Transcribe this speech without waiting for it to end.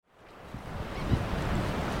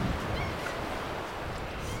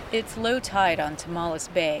It's low tide on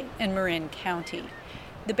Tomales Bay in Marin County.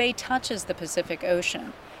 The bay touches the Pacific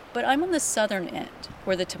Ocean, but I'm on the southern end,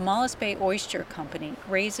 where the Tomales Bay Oyster Company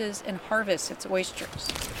raises and harvests its oysters.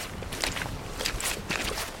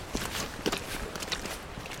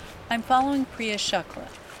 I'm following Priya Shukla,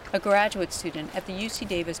 a graduate student at the UC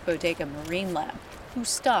Davis Bodega Marine Lab, who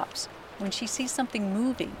stops when she sees something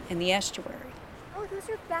moving in the estuary. Oh, those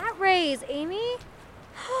are bat rays, Amy.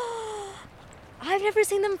 I've never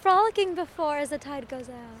seen them frolicking before as the tide goes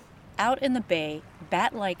out. Out in the bay,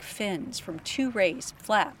 bat-like fins from 2 rays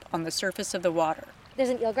flap on the surface of the water. There's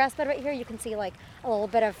an eelgrass bed right here. You can see like a little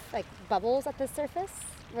bit of like bubbles at the surface,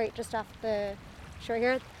 right just off the shore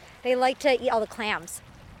here. They like to eat all the clams.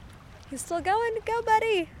 You still going? Go,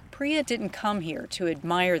 buddy. Priya didn't come here to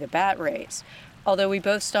admire the bat rays, although we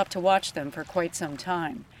both stopped to watch them for quite some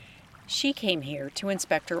time. She came here to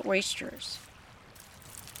inspect her oysters.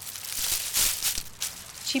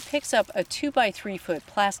 She picks up a 2-by-3-foot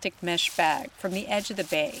plastic mesh bag from the edge of the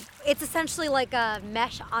bay. It's essentially like a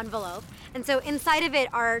mesh envelope. And so inside of it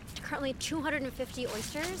are currently 250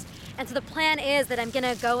 oysters. And so the plan is that I'm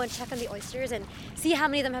going to go and check on the oysters and see how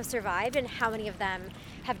many of them have survived and how many of them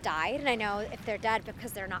have died. And I know if they're dead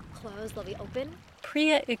because they're not closed, they'll be open.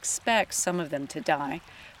 Priya expects some of them to die.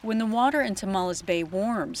 When the water in Tomales Bay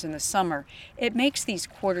warms in the summer, it makes these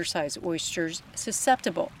quarter-sized oysters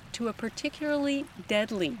susceptible to a particularly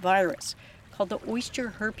deadly virus called the oyster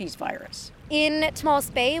herpes virus. In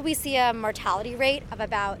Tomales Bay, we see a mortality rate of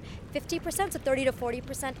about 50%, so 30 to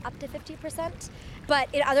 40%, up to 50%. But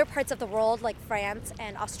in other parts of the world, like France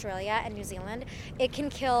and Australia and New Zealand, it can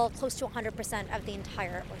kill close to 100% of the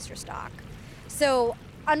entire oyster stock. So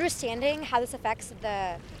understanding how this affects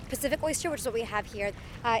the Pacific oyster, which is what we have here,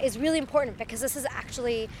 is really important because this is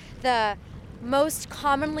actually the most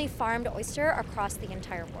commonly farmed oyster across the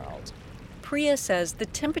entire world. Priya says the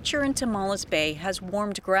temperature in Tomales Bay has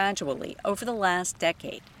warmed gradually over the last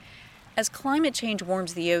decade. As climate change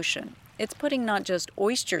warms the ocean, it's putting not just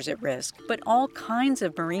oysters at risk, but all kinds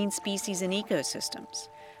of marine species and ecosystems.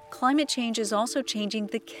 Climate change is also changing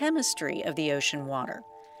the chemistry of the ocean water.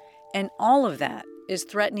 And all of that is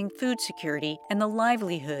threatening food security and the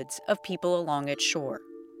livelihoods of people along its shore.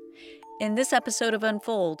 In this episode of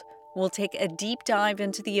Unfold, we'll take a deep dive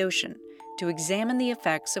into the ocean to examine the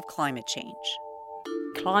effects of climate change.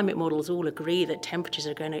 Climate models all agree that temperatures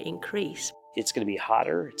are going to increase. It's going to be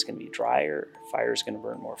hotter, it's going to be drier, fire's going to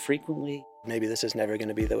burn more frequently. Maybe this is never going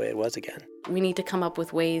to be the way it was again. We need to come up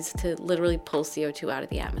with ways to literally pull CO2 out of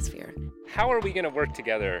the atmosphere. How are we going to work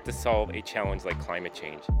together to solve a challenge like climate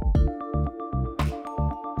change?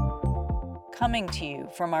 Coming to you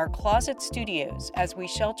from our closet studios as we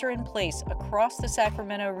shelter in place across the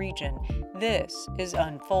Sacramento region, this is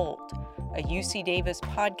Unfold, a UC Davis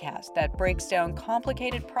podcast that breaks down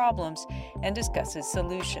complicated problems and discusses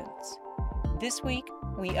solutions. This week,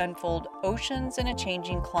 we unfold oceans in a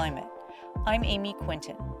changing climate. I'm Amy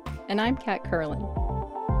Quinton. And I'm Kat Curlin.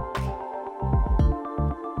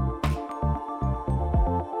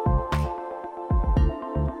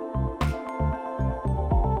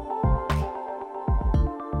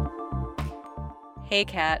 Hey,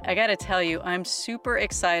 Kat, I gotta tell you, I'm super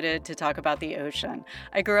excited to talk about the ocean.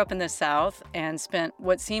 I grew up in the South and spent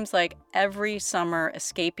what seems like every summer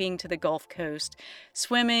escaping to the Gulf Coast,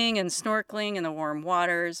 swimming and snorkeling in the warm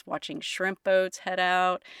waters, watching shrimp boats head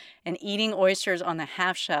out, and eating oysters on the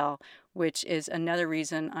half shell, which is another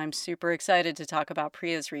reason I'm super excited to talk about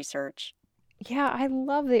Priya's research. Yeah, I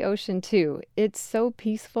love the ocean too. It's so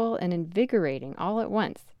peaceful and invigorating all at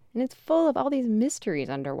once. And it's full of all these mysteries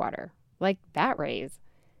underwater, like bat rays.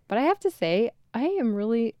 But I have to say, I am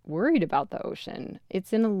really worried about the ocean.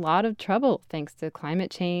 It's in a lot of trouble thanks to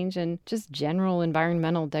climate change and just general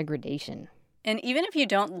environmental degradation. And even if you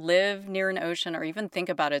don't live near an ocean or even think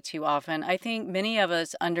about it too often, I think many of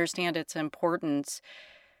us understand its importance.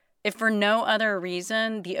 If for no other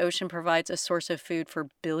reason, the ocean provides a source of food for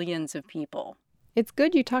billions of people. It's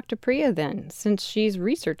good you talked to Priya then, since she's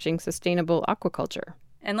researching sustainable aquaculture.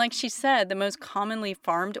 And like she said, the most commonly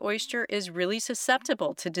farmed oyster is really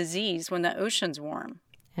susceptible to disease when the ocean's warm.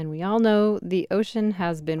 And we all know the ocean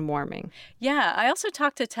has been warming. Yeah, I also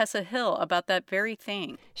talked to Tessa Hill about that very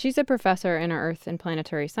thing. She's a professor in our Earth and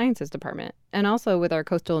Planetary Sciences department, and also with our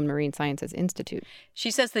Coastal and Marine Sciences Institute.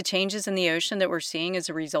 She says the changes in the ocean that we're seeing as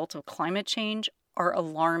a result of climate change are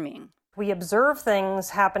alarming. We observe things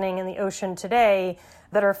happening in the ocean today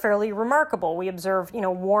that are fairly remarkable. We observe,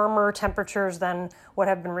 warmer temperatures than what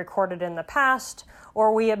have been recorded in the past,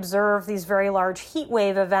 or we observe these very large heat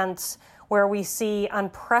wave events where we see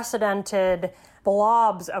unprecedented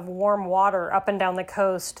blobs of warm water up and down the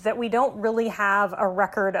coast that we don't really have a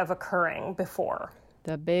record of occurring before.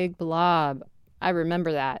 The big blob. I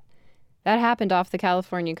remember that. That happened off the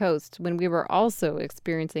California coast when we were also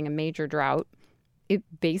experiencing a major drought. It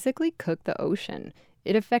basically cooked the ocean.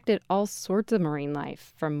 It affected all sorts of marine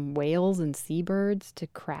life, from whales and seabirds to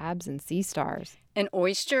crabs and sea stars. And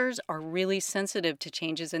oysters are really sensitive to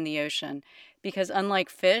changes in the ocean because unlike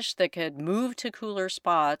fish that could move to cooler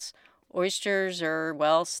spots, oysters are,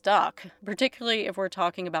 well, stuck, particularly if we're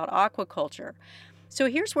talking about aquaculture. So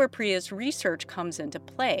here's where Priya's research comes into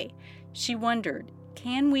play. She wondered,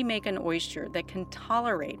 can we make an oyster that can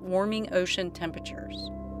tolerate warming ocean temperatures?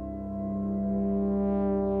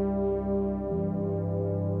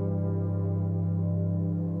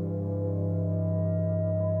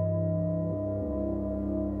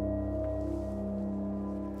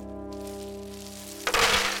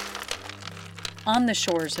 On the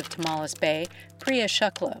shores of Tomales Bay, Priya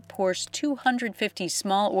Shukla pours 250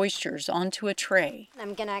 small oysters onto a tray.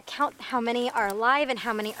 I'm gonna count how many are alive and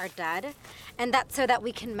how many are dead, and that's so that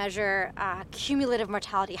we can measure cumulative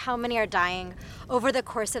mortality, how many are dying over the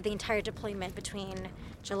course of the entire deployment between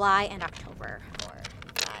July and October. 4,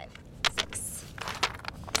 5, 6,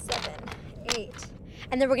 7, 8.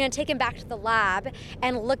 And then we're going to take them back to the lab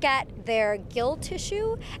and look at their gill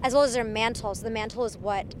tissue as well as their mantle. So the mantle is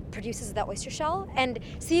what produces the oyster shell, and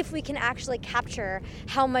see if we can actually capture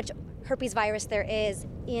how much herpes virus there is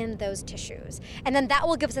in those tissues. And then that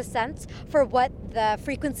will give us a sense for what the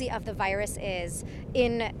frequency of the virus is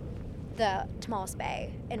in the Tomales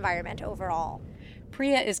Bay environment overall.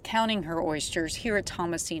 Priya is counting her oysters here at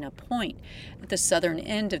Thomasina Point, at the southern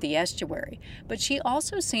end of the estuary, but she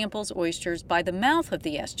also samples oysters by the mouth of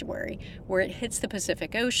the estuary, where it hits the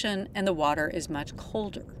Pacific Ocean and the water is much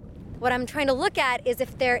colder. What I'm trying to look at is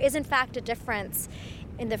if there is in fact a difference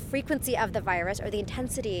in the frequency of the virus or the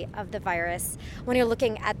intensity of the virus when you're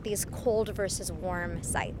looking at these cold versus warm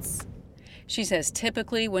sites. She says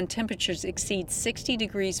typically when temperatures exceed 60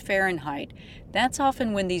 degrees Fahrenheit, that's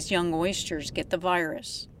often when these young oysters get the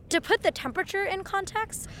virus. To put the temperature in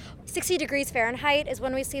context, 60 degrees Fahrenheit is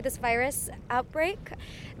when we see this virus outbreak.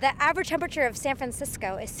 The average temperature of San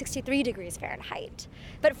Francisco is 63 degrees Fahrenheit.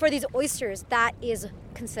 But for these oysters, that is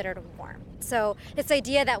considered warm. So this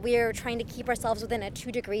idea that we are trying to keep ourselves within a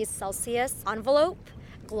 2 degrees Celsius envelope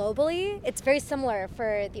globally, it's very similar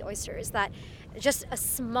for the oysters, that just a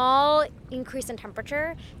small increase in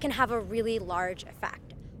temperature can have a really large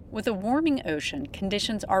effect. With a warming ocean,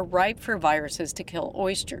 conditions are ripe for viruses to kill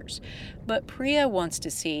oysters. But Priya wants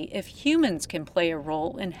to see if humans can play a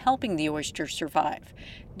role in helping the oysters survive,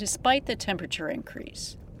 despite the temperature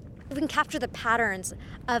increase. We can capture the patterns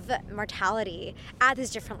of mortality at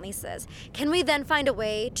these different leases. Can we then find a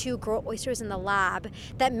way to grow oysters in the lab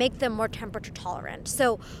that make them more temperature tolerant?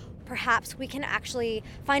 So perhaps we can actually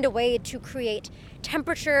find a way to create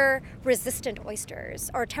temperature-resistant oysters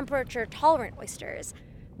or temperature-tolerant oysters.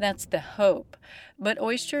 That's the hope. But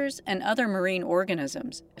oysters and other marine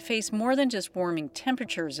organisms face more than just warming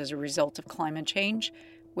temperatures as a result of climate change,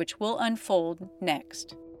 which will unfold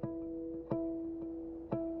next.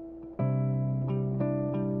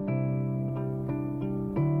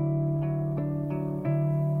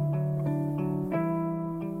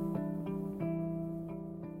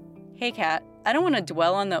 Hey, Kat, I don't want to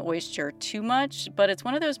dwell on the oyster too much, but it's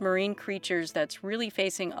one of those marine creatures that's really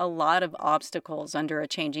facing a lot of obstacles under a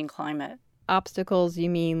changing climate. Obstacles, you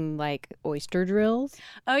mean like oyster drills?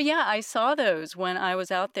 Oh, yeah, I saw those when I was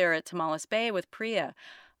out there at Tomales Bay with Priya.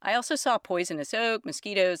 I also saw poisonous oak,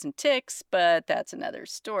 mosquitoes, and ticks, but that's another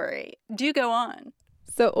story. Do go on.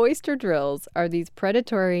 So oyster drills are these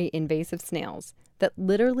predatory invasive snails that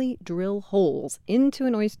literally drill holes into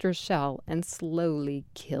an oyster's shell and slowly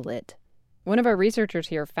kill it. One of our researchers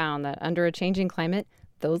here found that under a changing climate,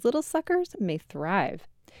 those little suckers may thrive.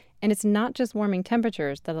 And it's not just warming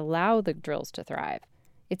temperatures that allow the drills to thrive.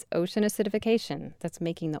 It's ocean acidification that's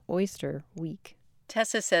making the oyster weak.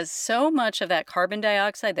 Tessa says so much of that carbon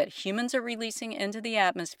dioxide that humans are releasing into the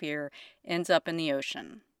atmosphere ends up in the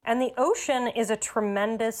ocean. And the ocean is a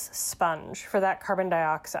tremendous sponge for that carbon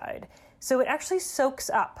dioxide. So it actually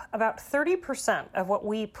soaks up. About 30% of what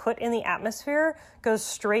we put in the atmosphere goes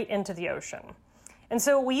straight into the ocean. And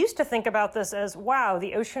so we used to think about this as, wow,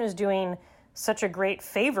 the ocean is doing such a great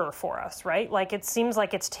favor for us, right? Like it seems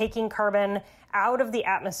like it's taking carbon out of the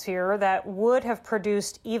atmosphere that would have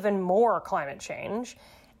produced even more climate change,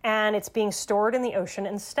 and it's being stored in the ocean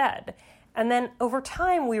instead. And then over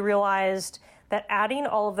time, we realized that adding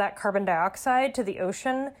all of that carbon dioxide to the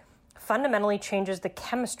ocean fundamentally changes the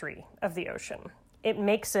chemistry of the ocean. It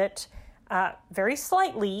makes it very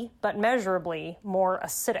slightly, but measurably more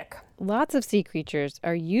acidic. Lots of sea creatures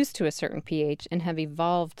are used to a certain pH and have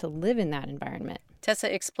evolved to live in that environment.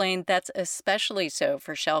 Tessa explained that's especially so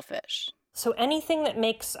for shellfish. So anything that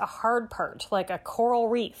makes a hard part, like a coral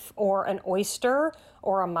reef or an oyster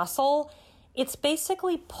or a mussel, it's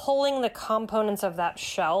basically pulling the components of that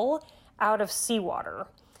shell out of seawater.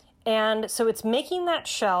 And so it's making that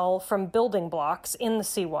shell from building blocks in the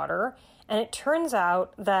seawater. And it turns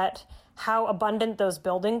out that how abundant those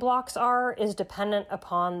building blocks are is dependent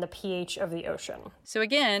upon the pH of the ocean. So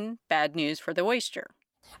again, bad news for the oyster.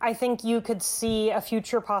 I think you could see a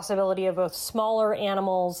future possibility of both smaller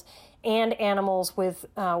animals and animals with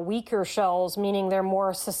weaker shells, meaning they're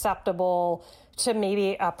more susceptible to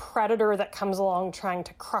maybe a predator that comes along trying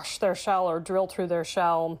to crush their shell or drill through their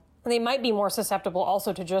shell. They might be more susceptible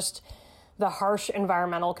also to just the harsh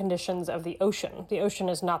environmental conditions of the ocean. The ocean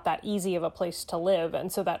is not that easy of a place to live,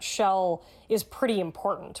 and so that shell is pretty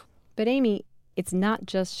important. But Amy, it's not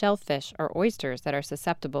just shellfish or oysters that are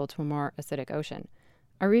susceptible to a more acidic ocean.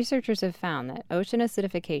 Our researchers have found that ocean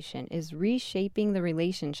acidification is reshaping the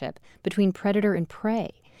relationship between predator and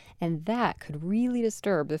prey, and that could really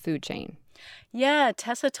disturb the food chain. Yeah,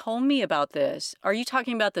 Tessa told me about this. Are you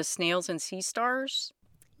talking about the snails and sea stars?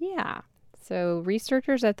 Yeah. So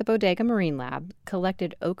researchers at the Bodega Marine Lab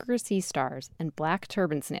collected ochre sea stars and black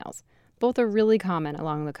turban snails. Both are really common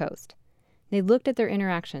along the coast. They looked at their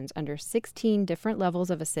interactions under 16 different levels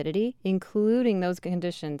of acidity, including those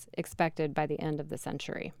conditions expected by the end of the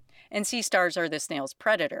century. And sea stars are the snail's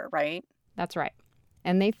predator, right? That's right.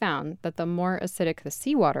 And they found that the more acidic the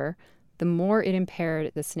seawater, the more it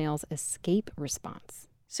impaired the snail's escape response.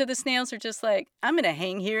 So the snails are just like, I'm going to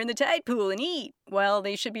hang here in the tide pool and eat, while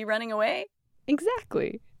they should be running away?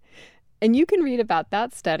 Exactly. And you can read about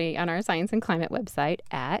that study on our Science and Climate website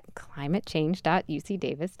at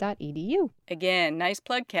climatechange.ucdavis.edu. Again, nice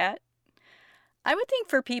plug, Kat. I would think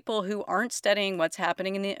for people who aren't studying what's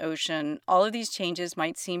happening in the ocean, all of these changes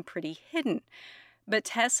might seem pretty hidden. But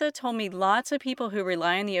Tessa told me lots of people who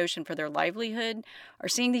rely on the ocean for their livelihood are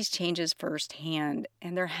seeing these changes firsthand,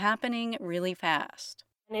 and they're happening really fast.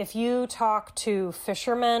 And if you talk to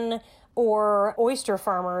fishermen or oyster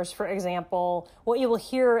farmers, for example, what you will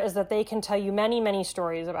hear is that they can tell you many, many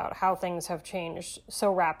stories about how things have changed so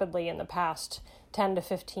rapidly in the past 10 to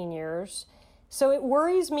 15 years. So it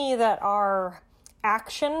worries me that our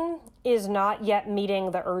action is not yet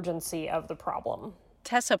meeting the urgency of the problem.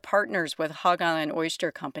 Tessa partners with Hog Island Oyster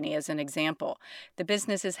Company as an example. The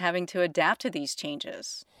business is having to adapt to these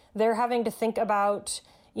changes. They're having to think about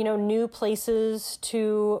new places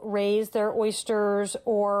to raise their oysters,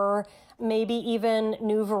 or maybe even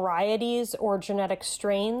new varieties or genetic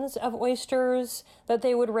strains of oysters that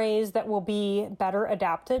they would raise that will be better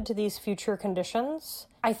adapted to these future conditions.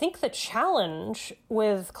 I think the challenge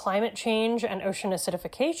with climate change and ocean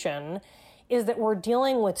acidification is that we're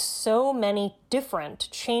dealing with so many different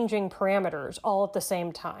changing parameters all at the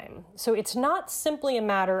same time. So it's not simply a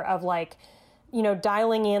matter of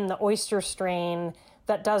dialing in the oyster strain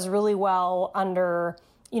that does really well under,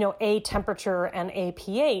 a temperature and a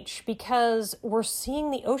pH, because we're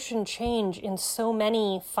seeing the ocean change in so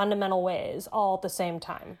many fundamental ways all at the same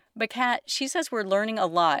time. But Kat, she says we're learning a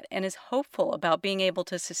lot and is hopeful about being able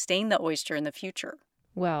to sustain the oyster in the future.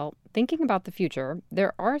 Well, thinking about the future,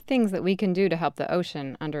 there are things that we can do to help the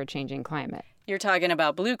ocean under a changing climate. You're talking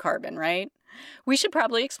about blue carbon, right? We should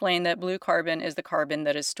probably explain that blue carbon is the carbon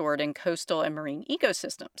that is stored in coastal and marine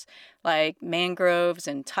ecosystems, like mangroves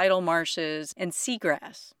and tidal marshes and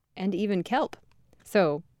seagrass. And even kelp.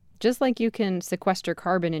 So, just like you can sequester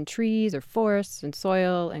carbon in trees or forests and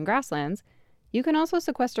soil and grasslands, you can also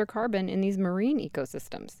sequester carbon in these marine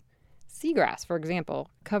ecosystems. Seagrass, for example,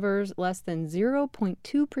 covers less than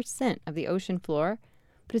 0.2% of the ocean floor,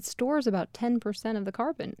 but it stores about 10% of the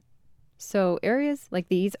carbon. So areas like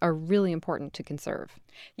these are really important to conserve.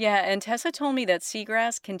 Yeah, and Tessa told me that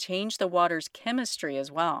seagrass can change the water's chemistry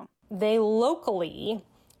as well. They locally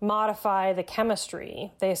modify the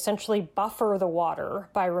chemistry. They essentially buffer the water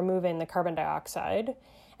by removing the carbon dioxide.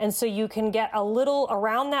 And so you can get a little,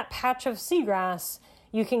 around that patch of seagrass,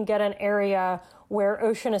 you can get an area where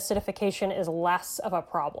ocean acidification is less of a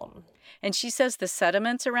problem. And she says the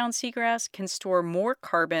sediments around seagrass can store more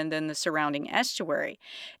carbon than the surrounding estuary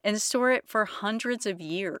and store it for hundreds of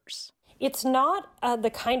years. It's not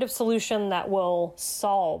the kind of solution that will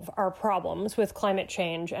solve our problems with climate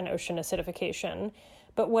change and ocean acidification,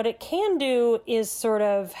 but what it can do is sort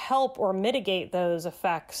of help or mitigate those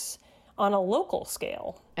effects on a local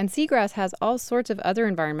scale. And seagrass has all sorts of other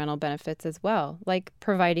environmental benefits as well, like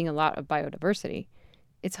providing a lot of biodiversity.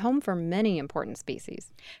 It's home for many important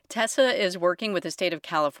species. Tessa is working with the state of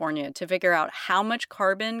California to figure out how much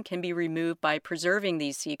carbon can be removed by preserving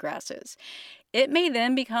these seagrasses. It may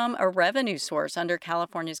then become a revenue source under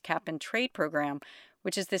California's Cap and Trade program,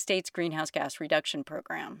 which is the state's greenhouse gas reduction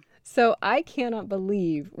program. So I cannot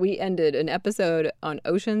believe we ended an episode on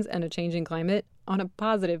oceans and a changing climate on a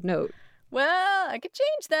positive note. Well, I could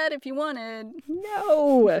change that if you wanted.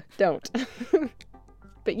 No, don't.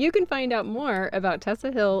 But you can find out more about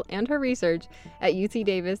Tessa Hill and her research at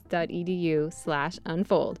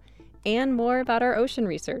ucdavis.edu/unfold, and more about our ocean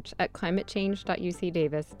research at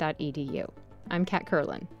climatechange.ucdavis.edu. I'm Kat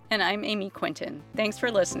Kurlan. And I'm Amy Quinton. Thanks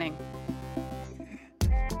for listening.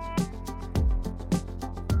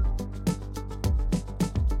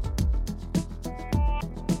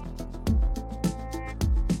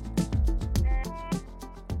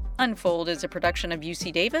 Unfold is a production of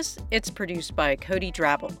UC Davis. It's produced by Cody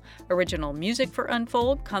Drabble. Original music for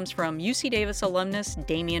Unfold comes from UC Davis alumnus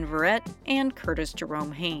Damian Verrett and Curtis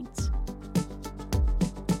Jerome Haynes.